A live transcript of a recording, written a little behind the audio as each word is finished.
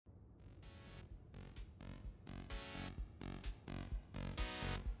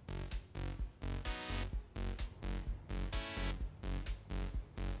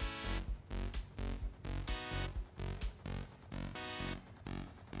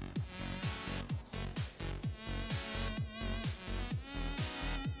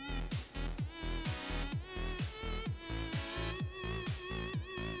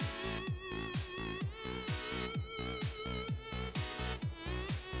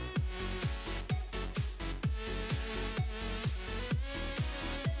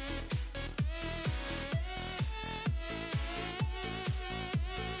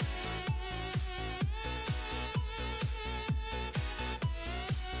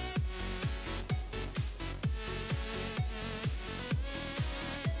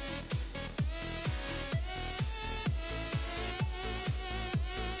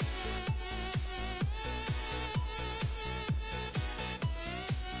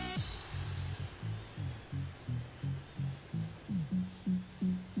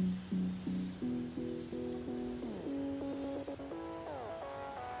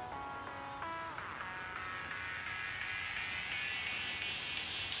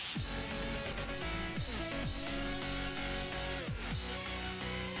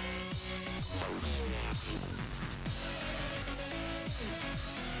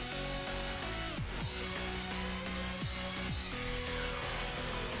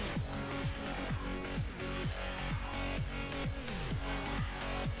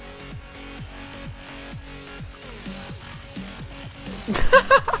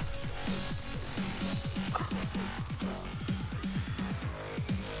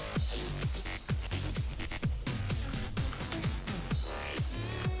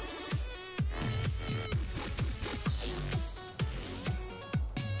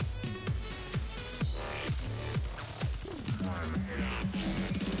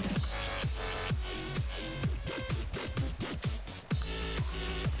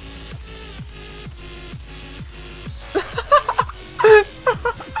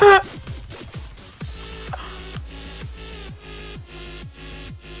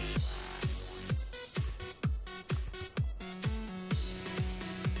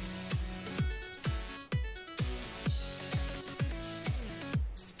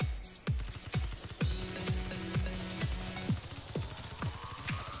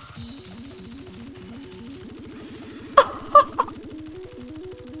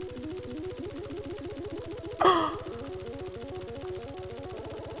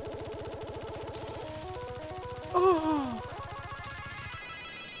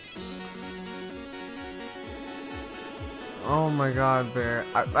Oh my god, Bear.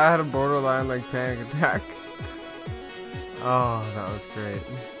 I had a borderline like panic attack. Oh, that was great.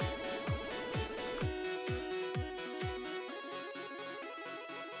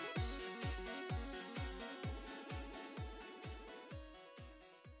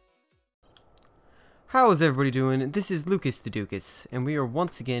 How is everybody doing? This is Lucas the Dukas, and we are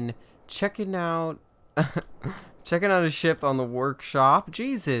once again checking out a ship on the workshop.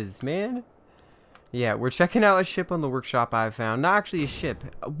 Jesus, man. Yeah, we're checking out a ship on the workshop I found. Not actually a ship.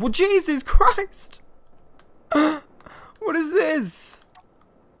 Well, Jesus Christ! What is this?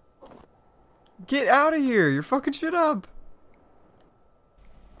 Get out of here! You're fucking shit up.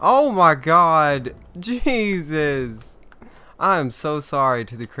 Oh my god. Jesus. I am so sorry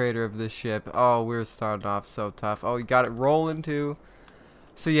to the creator of this ship. Oh, we're starting off so tough. Oh, you got it rolling too.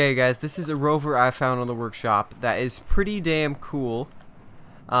 So yeah, you guys, this is a rover I found on the workshop that is pretty damn cool.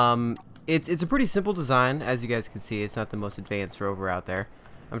 It's a pretty simple design, as you guys can see. It's not the most advanced rover out there.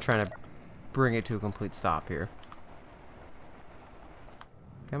 I'm trying to bring it to a complete stop here.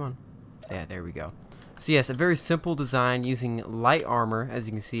 Come on. Yeah, there we go. So yes, a very simple design using light armor. As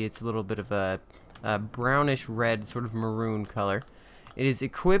you can see, it's a little bit of a brownish red, sort of maroon color. It is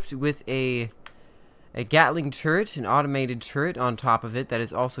equipped with a Gatling turret, an automated turret on top of it that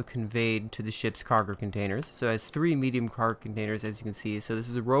is also conveyed to the ship's cargo containers. So it has 3 medium cargo containers, as you can see. So this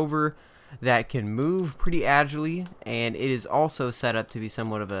is a rover that can move pretty agilely, and it is also set up to be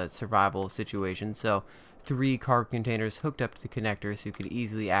somewhat of a survival situation. So 3 cargo containers hooked up to the connector, so you could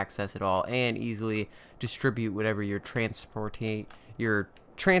easily access it all and easily distribute whatever you're transporting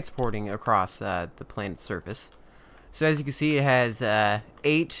across the planet's surface. So as you can see, it has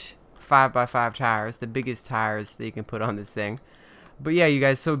 8 5x5 tires, the biggest tires that you can put on this thing. But yeah, you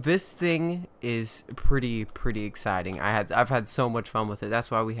guys, so this thing is pretty exciting. I've had so much fun with it.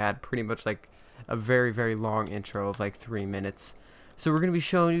 That's why we had pretty much like a very long intro of like 3 minutes. So we're going to be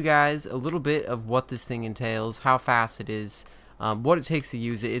showing you guys a little bit of what this thing entails, how fast it is, what it takes to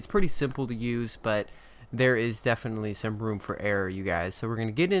use it. It's pretty simple to use, but there is definitely some room for error, you guys. So we're going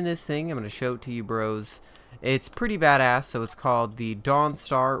to get in this thing. I'm going to show it to you bros. It's pretty badass. So it's called the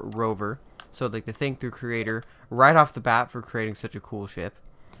DawnStar Rover. So I'd like to thank the creator right off the bat for creating such a cool ship.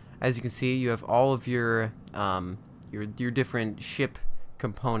 As you can see, you have all of your different ship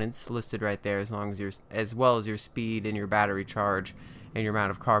components listed right there, as well as your speed and your battery charge and your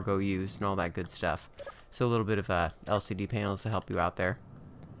amount of cargo used and all that good stuff. So a little bit of LCD panels to help you out there.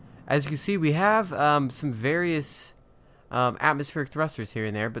 As you can see, we have some various atmospheric thrusters here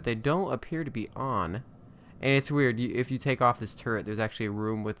and there, but they don't appear to be on. And it's weird. If you take off this turret, there's actually a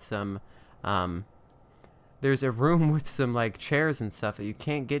room with some like chairs and stuff that you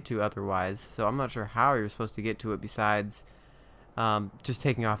can't get to otherwise. So I'm not sure how you're supposed to get to it besides just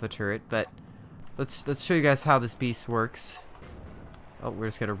taking off the turret. But let's show you guys how this beast works. Oh, we're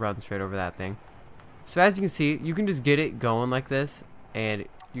just gonna run straight over that thing. So as you can see, you can just get it going like this, and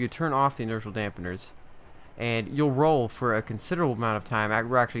you can turn off the inertial dampeners, and you'll roll for a considerable amount of time.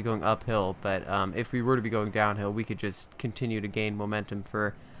 We're actually going uphill, but if we were to be going downhill, we could just continue to gain momentum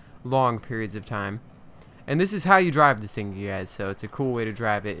for long periods of time. And this is how you drive this thing, you guys. So it's a cool way to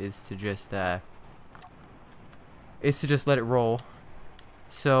drive it is to just let it roll.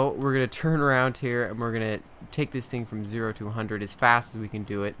 So we're gonna turn around here, and we're gonna take this thing from 0 to 100 as fast as we can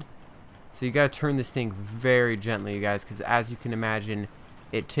do it. So you gotta turn this thing very gently, you guys, because as you can imagine,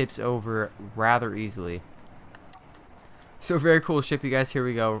 it tips over rather easily. So very cool ship, you guys. Here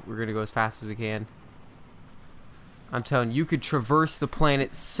we go. We're gonna go as fast as we can. I'm telling you, you could traverse the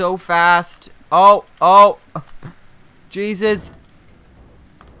planet so fast. Oh, Jesus.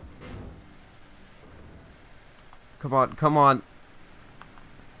 Come on, come on.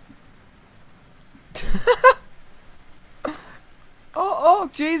 Oh,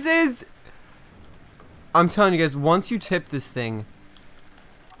 Jesus! I'm telling you guys, once you tip this thing,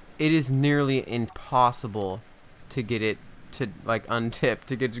 it is nearly impossible to get it to, like, untip,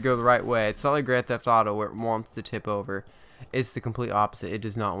 to get it to go the right way. It's not like Grand Theft Auto where it wants to tip over. It's the complete opposite. It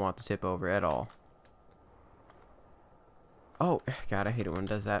does not want to tip over at all. Oh, God, I hate it when it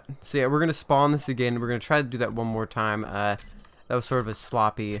does that. So, yeah, we're going to spawn this again. We're going to try to do that one more time. That was sort of a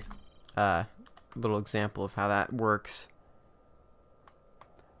sloppy little example of how that works.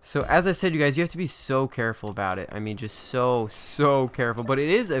 So, as I said, you guys, you have to be so careful about it. I mean, just so careful. But it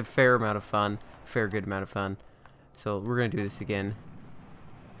is a fair amount of fun. Fair good amount of fun. So, we're going to do this again.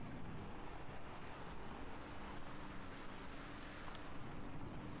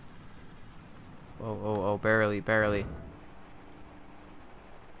 Oh, barely, barely.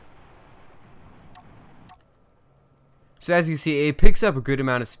 So, as you see, it picks up a good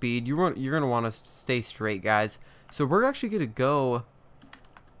amount of speed. You're going to want to stay straight, guys. So, we're actually going to go...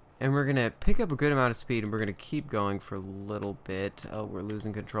 And we're going to pick up a good amount of speed, and we're going to keep going for a little bit. Oh, we're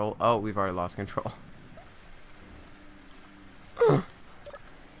losing control. Oh, we've already lost control.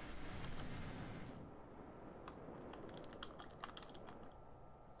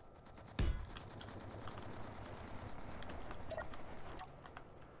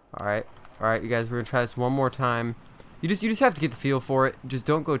 Alright, you guys, we're going to try this one more time. You just have to get the feel for it. Just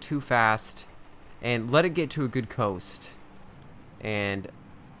don't go too fast, and let it get to a good coast. And...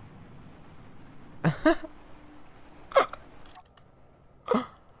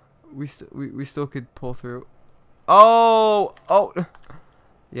 we still could pull through. Oh,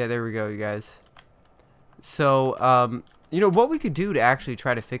 yeah, there we go, you guys. So you know what we could do to actually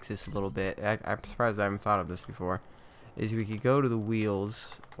try to fix this a little bit, I'm surprised I haven't thought of this before, is we could go to the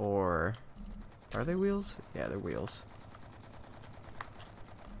wheels. Or are they wheels? Yeah, they're wheels.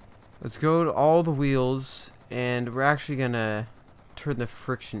 Let's go to all the wheels, and we're actually gonna turn the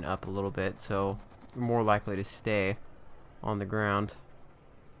friction up a little bit, so we're more likely to stay on the ground.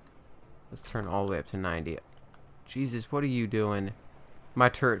 Let's turn all the way up to 90. Jesus, what are you doing? My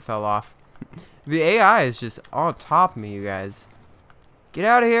turret fell off. The AI is just on top of me, you guys. Get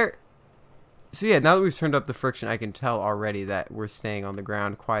out of here. So yeah, now that we've turned up the friction, I can tell already that we're staying on the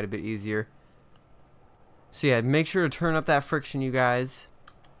ground quite a bit easier. So yeah, make sure to turn up that friction, you guys.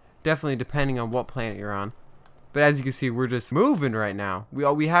 Definitely depending on what planet you're on. But as you can see, we're just moving right now.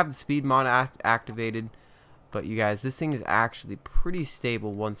 We have the speed mod activated. But you guys, this thing is actually pretty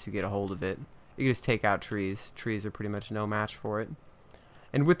stable once you get a hold of it. You can just take out trees. Trees are pretty much no match for it.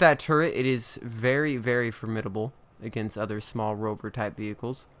 And with that turret, it is very formidable against other small rover type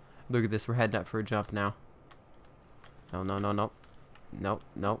vehicles. Look at this, we're heading up for a jump now. No. No.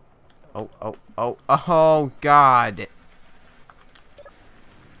 Oh, God.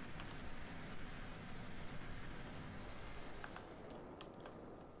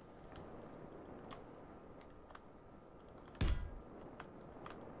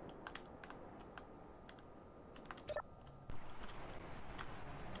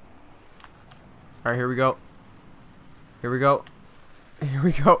 Alright, here we go. Here we go.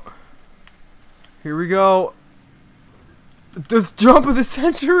 The jump of the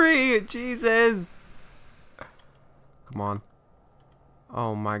century! Jesus! Come on.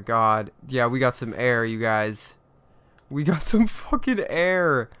 Oh my God. Yeah, we got some air, you guys. We got some fucking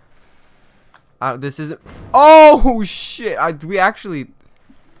air. This isn't... Oh, shit! We actually...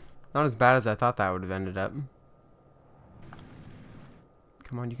 Not as bad as I thought that would have ended up.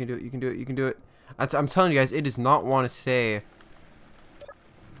 Come on, you can do it. I'm telling you guys, it does not want to stay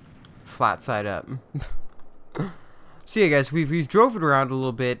flat side up. So yeah, guys, we've drove it around a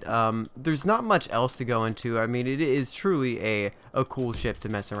little bit. There's not much else to go into. I mean, it is truly a cool ship to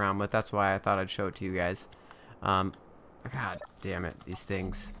mess around with. That's why I thought I'd show it to you guys. God damn it, these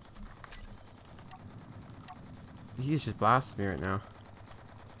things. He's just blasting me right now.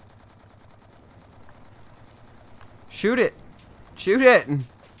 Shoot it! Shoot it!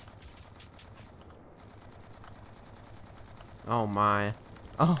 Oh my.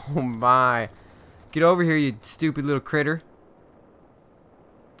 Oh my. Get over here, you stupid little critter.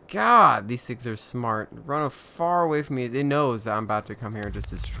 God, these things are smart. Run far away from me. It knows that I'm about to come here and just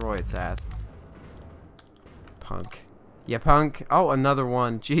destroy its ass. Punk. Yeah, punk. Oh, another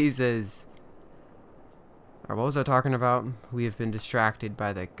one. Jesus. Alright, what was I talking about? We have been distracted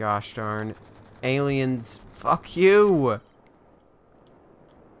by the gosh darn aliens. Fuck you.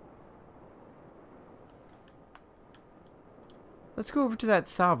 Let's go over to that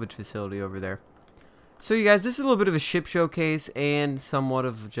salvage facility over there. So you guys, this is a little bit of a ship showcase and somewhat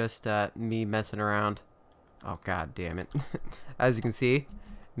of just me messing around. Oh, god damn it. As you can see,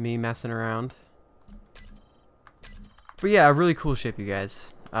 me messing around. But yeah, a really cool ship, you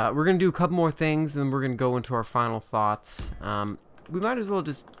guys. We're going to do a couple more things, and then we're going to go into our final thoughts. We might as well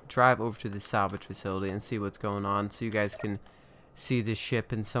just drive over to the salvage facility and see what's going on, so you guys can see this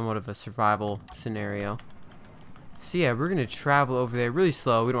ship in somewhat of a survival scenario. So yeah, we're going to travel over there really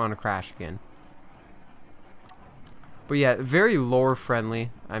slow. We don't want to crash again. But yeah, very lore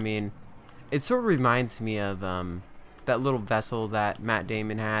friendly. I mean, it sort of reminds me of that little vessel that Matt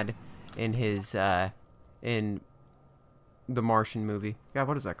Damon had in his in the Martian movie. God,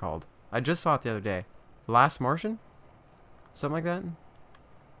 what is that called? I just saw it the other day. The Last Martian? Something like that?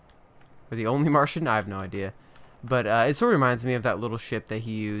 Or The Only Martian? I have no idea. But it sort of reminds me of that little ship that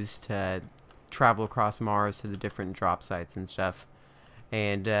he used to travel across Mars to the different drop sites and stuff.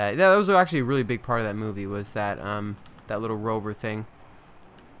 And that was actually a really big part of that movie, was that that little rover thing.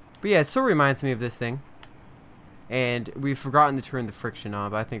 But yeah, it sort of reminds me of this thing. And we've forgotten to turn the friction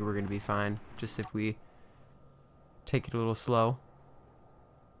on, but I think we're going to be fine. Just if we take it a little slow.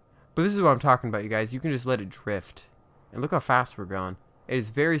 But this is what I'm talking about, you guys. You can just let it drift. And look how fast we're going. It is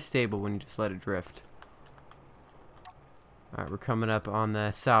very stable when you just let it drift. Alright, we're coming up on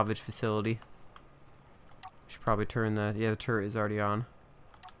the salvage facility. Should probably turn the... Yeah, the turret is already on.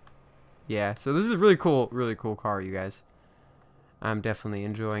 Yeah, so this is a really cool car, you guys. I'm definitely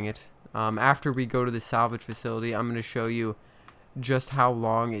enjoying it. After we go to the salvage facility, I'm going to show you just how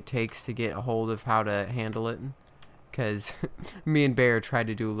long it takes to get a hold of how to handle it. Because me and Bear tried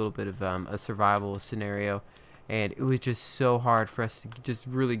to do a little bit of a survival scenario, and it was just so hard for us to just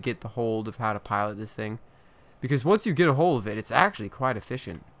really get the hold of how to pilot this thing. Because once you get a hold of it, it's actually quite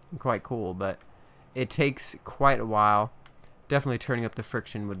efficient and quite cool, but it takes quite a while. Definitely turning up the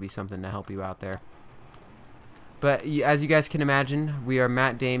friction would be something to help you out there. But as you guys can imagine, we are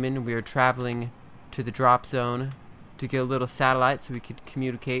Matt Damon. We are traveling to the drop zone to get a little satellite so we could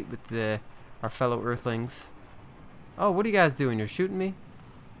communicate with our fellow Earthlings. Oh, what are you guys doing? You're shooting me?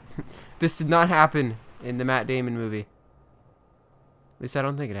 This did not happen in the Matt Damon movie. At least I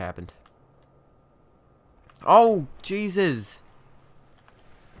don't think it happened. Oh, Jesus.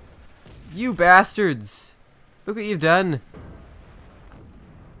 You bastards. Look what you've done.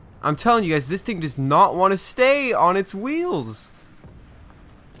 I'm telling you guys, this thing does not want to stay on its wheels.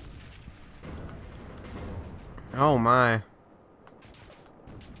 Oh my.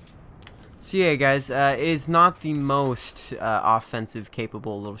 So yeah, guys, it is not the most offensive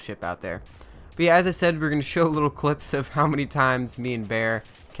capable little ship out there. But yeah, as I said, we're going to show little clips of how many times me and Bear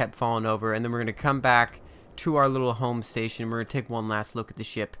kept falling over, and then we're going to come back to our little home station. We're going to take one last look at the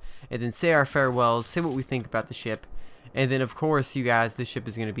ship, and then say our farewells, say what we think about the ship. And then, of course, you guys, the ship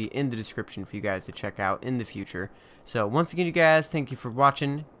is going to be in the description for you guys to check out in the future. So, once again, you guys, thank you for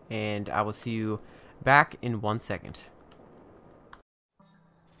watching, and I will see you back in 1 second.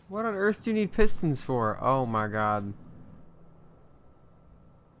 What on earth do you need pistons for? Oh, my God.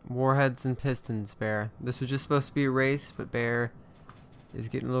 Warheads and pistons, Bear. This was just supposed to be a race, but Bear is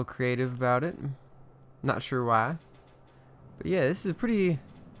getting a little creative about it. Not sure why. But, yeah, this is a pretty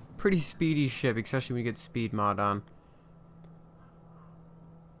speedy ship, especially when you get the speed mod on.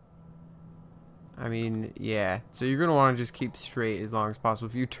 I mean, yeah. So you're going to want to just keep straight as long as possible.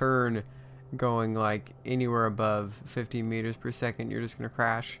 If you turn going like anywhere above 50 meters per second, you're just going to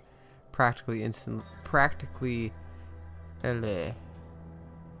crash practically instantly.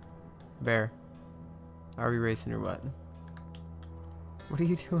 Bear, are we racing or what? What are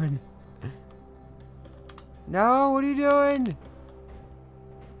you doing? No, what are you doing?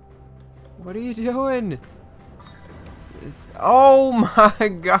 What are you doing? Oh my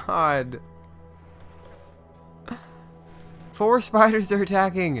God. 4 spiders are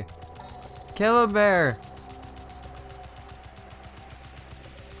attacking. Kill him, Bear.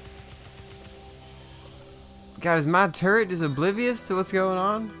 God, is my turret just oblivious to what's going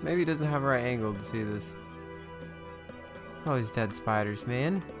on? Maybe it doesn't have a right angle to see this. Look at all these dead spiders,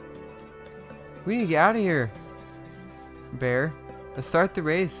 man. We need to get out of here, Bear. Let's start the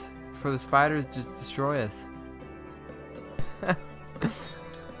race before the spiders just destroy us.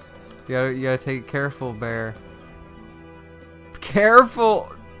 You gotta take it careful, Bear.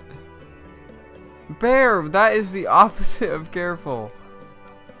 Careful! Bear, that is the opposite of careful.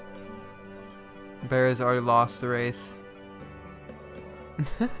 Bear has already lost the race.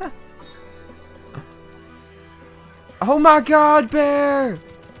 Oh my God, Bear!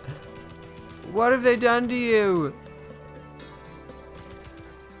 What have they done to you?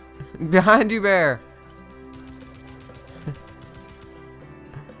 Behind you, Bear.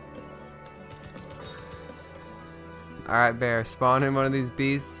 Alright, Bear, spawn in one of these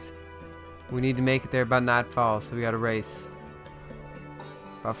beasts. We need to make it there by nightfall, so we gotta race.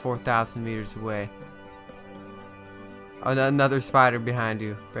 About 4,000 meters away. Oh, another spider behind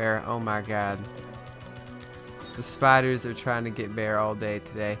you, Bear. Oh my god. The spiders are trying to get Bear all day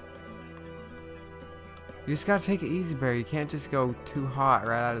today. You just gotta take it easy, Bear. You can't just go too hot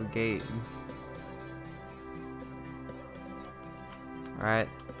right out of the gate. Alright.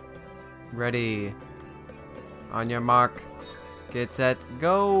 Ready. On your mark. Get set.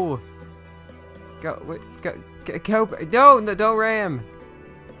 Go! Go. Wait, go. No, don't ram!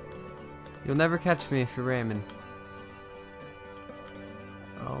 You'll never catch me if you're ramming.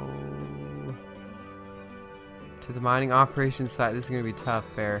 Oh. To the mining operations site. This is gonna be tough,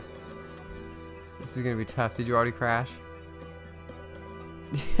 Bear. This is gonna be tough. Did you already crash?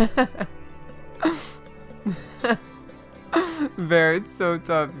 Bear, it's so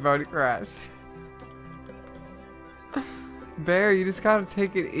tough. You've already crashed. Bear, you just gotta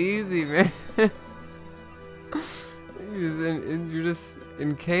take it easy, man. You're just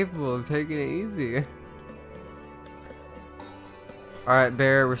incapable of taking it easy. Alright,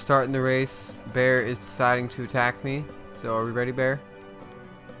 Bear, we're starting the race. Bear is deciding to attack me. So, are we ready, Bear?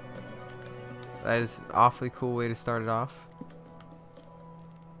 That is an awfully cool way to start it off.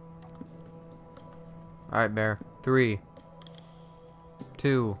 Alright, Bear. 3,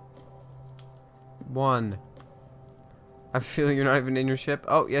 2, 1. I have a feeling you're not even in your ship.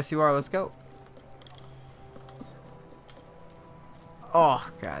 Oh, yes you are. Let's go. Oh,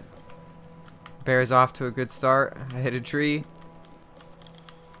 God. Bear's off to a good start. I hit a tree.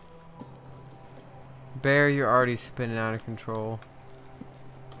 Bear, you're already spinning out of control.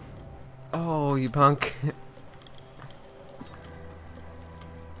 Oh, you punk.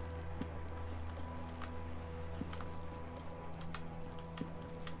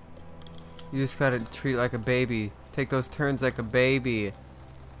 You just gotta treat it like a baby. Take those turns like a baby.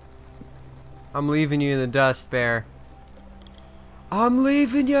 I'm leaving you in the dust, Bear. I'm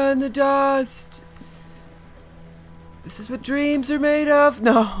leaving you in the dust. This is what dreams are made of.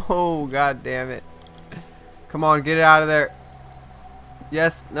 No, god damn it. Come on, get it out of there.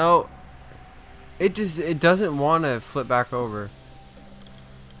 Yes, no. It doesn't want to flip back over.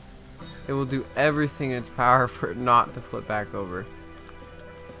 It will do everything in its power for it not to flip back over.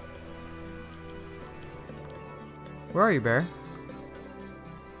 Where are you, Bear?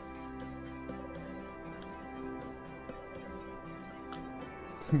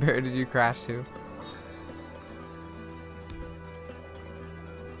 Bear, did you crash too?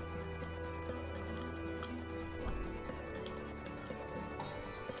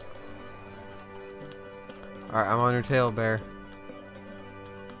 Alright, I'm on your tail, Bear.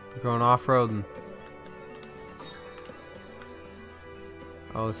 We're going off-roading.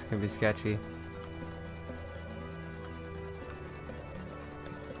 Oh, this is gonna be sketchy.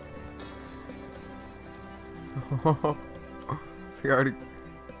 Already...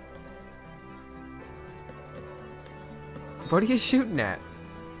 What are you shooting at?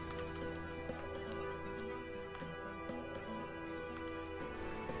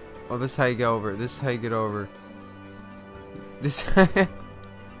 Oh, this is how you get over. This is how you get over. This...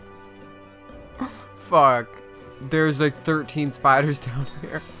 Fuck. There's like 13 spiders down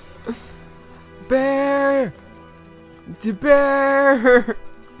here. Bear! The bear!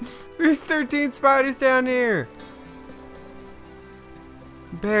 There's 13 spiders down here.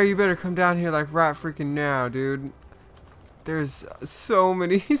 Bear, you better come down here like right freaking now, dude. There's so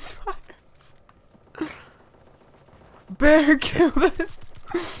many spiders. Bear, kill this.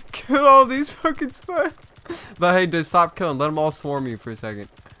 Kill all these fucking spiders. But hey, just stop killing. Let them all swarm you for a second.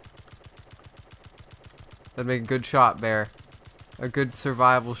 That'd make a good shot, Bear. A good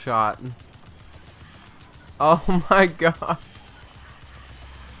survival shot. Oh my god.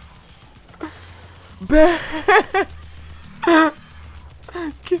 Bear!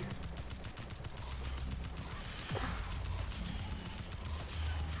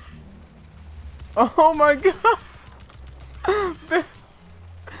 Oh my god! Bear!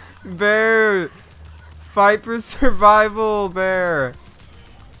 Bear! Fight for survival, Bear!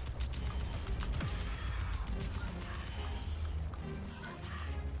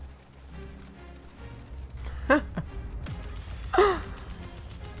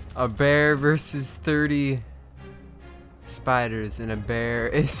 A bear versus 30 spiders, and a bear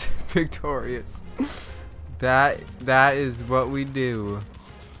is victorious. That is what we do.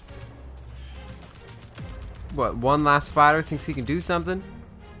 What, one last spider thinks he can do something?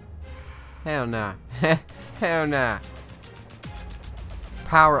 Hell nah. Hell nah.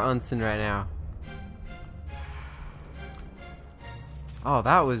 Power Unsen right now. Oh,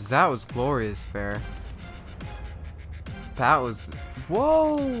 that was glorious, Bear. That was...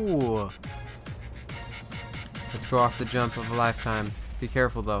 Whoa! Show off the jump of a lifetime. Be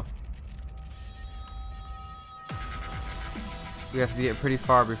careful though. We have to get pretty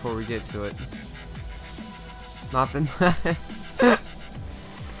far before we get to it. Nothing.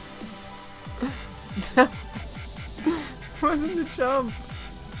 Wasn't the jump?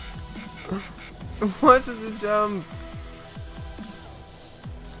 Wasn't the jump?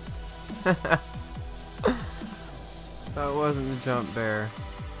 That wasn't the jump, bear.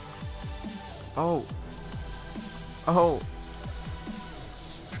 Oh. Oh.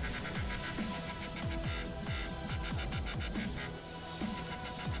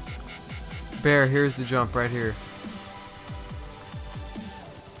 Bear, here's the jump right here.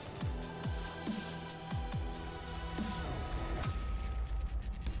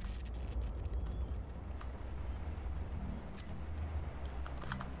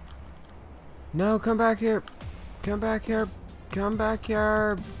 No, come back here. Come back here. Come back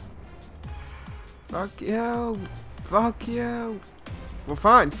here. Fuck you. Fuck you. Well,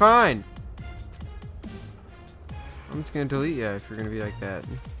 fine, fine. I'm just gonna delete you if you're gonna be like that.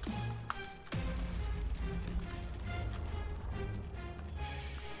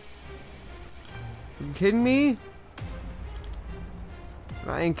 Are you kidding me? Am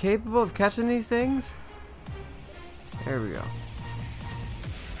I incapable of catching these things? There we go.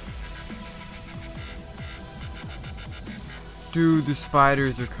 Dude, the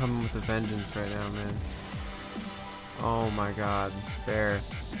spiders are coming with a vengeance right now, man. Oh my god. Bear.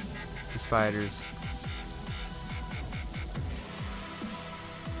 The spiders.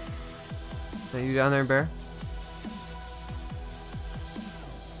 Is that you down there, Bear?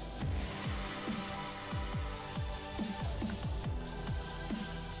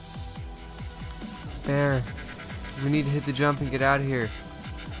 Bear. We need to hit the jump and get out of here.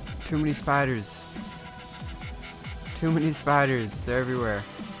 Too many spiders. Too many spiders. They're everywhere.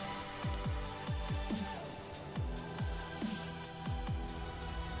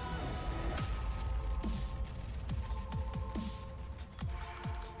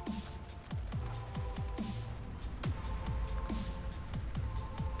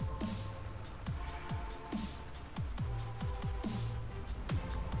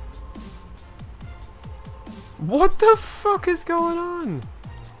 What the fuck is going on?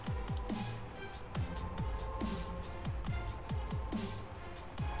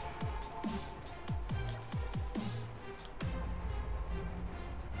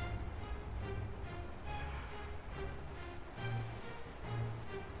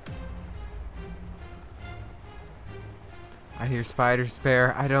 I hear spiders,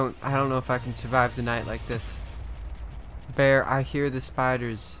 Bear. I don't know if I can survive the night like this. Bear, I hear the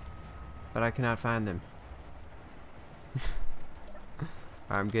spiders, but I cannot find them.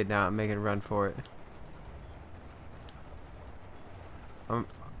 I'm good now. I'm making a run for it. I'm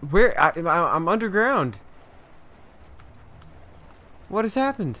underground. What has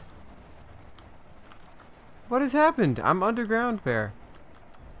happened? What has happened? I'm underground, Bear.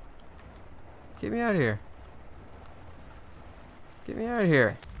 Get me out of here. Get me out of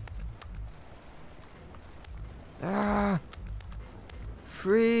here. Ah.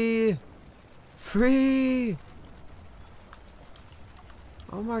 Free. Free.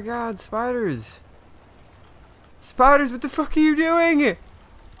 Oh my god, spiders. Spiders, what the fuck are you doing?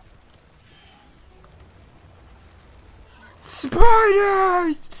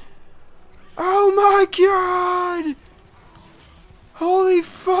 Spiders! Oh my god! Holy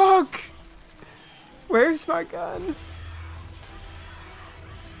fuck! Where's my gun?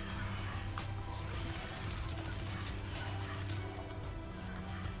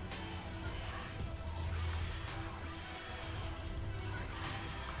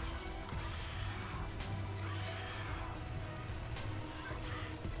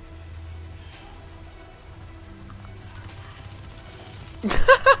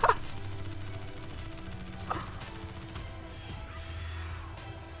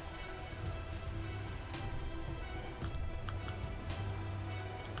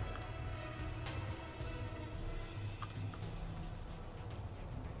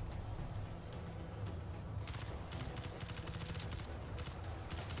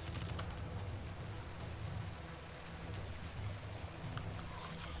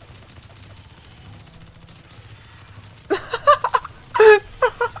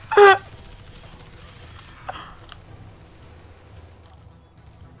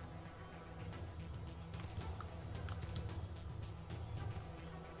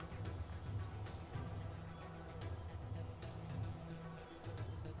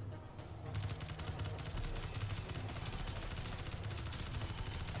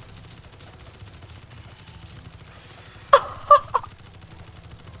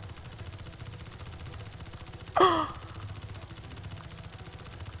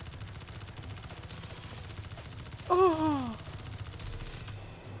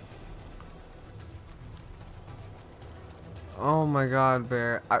 Oh my god,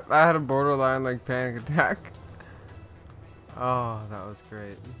 Bear. I had a borderline like panic attack. Oh, that was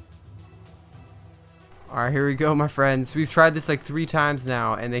great. Alright, here we go, my friends. We've tried this like 3 times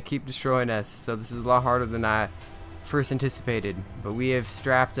now, and they keep destroying us. So this is a lot harder than I first anticipated. But we have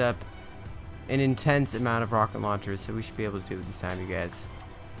strapped up an intense amount of rocket launchers, so we should be able to do it this time, you guys.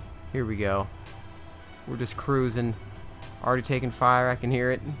 Here we go. We're just cruising. Already taking fire, I can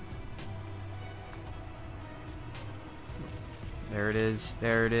hear it. There it is.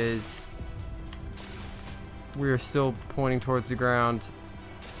 There it is. We are still pointing towards the ground.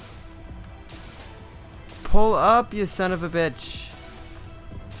 Pull up, you son of a bitch.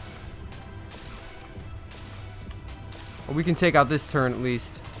 Well, we can take out this turn at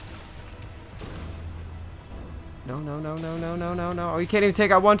least. No, no, no, no, no, no, no, no. Oh, you can't even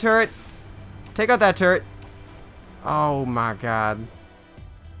take out one turret. Take out that turret. Oh my god.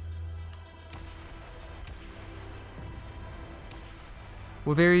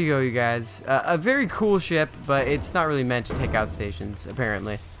 Well, there you go, you guys. A very cool ship, but it's not really meant to take out stations,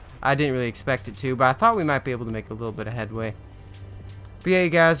 apparently. I didn't really expect it to, but I thought we might be able to make a little bit of headway. But yeah, you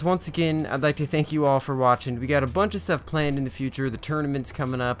guys, once again, I'd like to thank you all for watching. We got a bunch of stuff planned in the future. The tournament's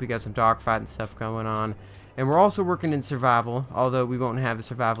coming up. We got some dogfighting stuff going on. And we're also working in survival, although we won't have a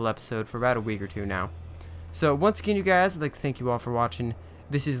survival episode for about a week or 2 now. So, once again, you guys, I'd like to thank you all for watching.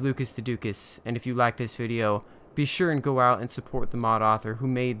 This is Lucas the Dukas, and if you like this video, be sure and go out and support the mod author who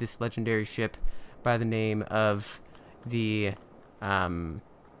made this legendary ship by the name of the, God,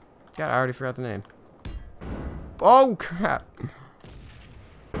 I already forgot the name. Oh, crap.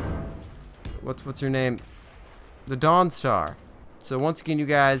 What's her name? The DawnStar. So once again, you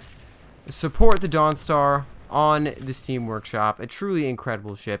guys, support the DawnStar on the Steam Workshop. A truly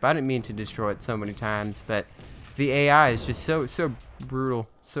incredible ship. I didn't mean to destroy it so many times, but the AI is just so brutal,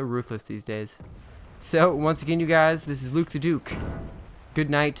 so ruthless these days. So once again, you guys, this is Luke the Duke. Good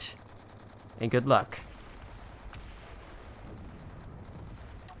night and good luck.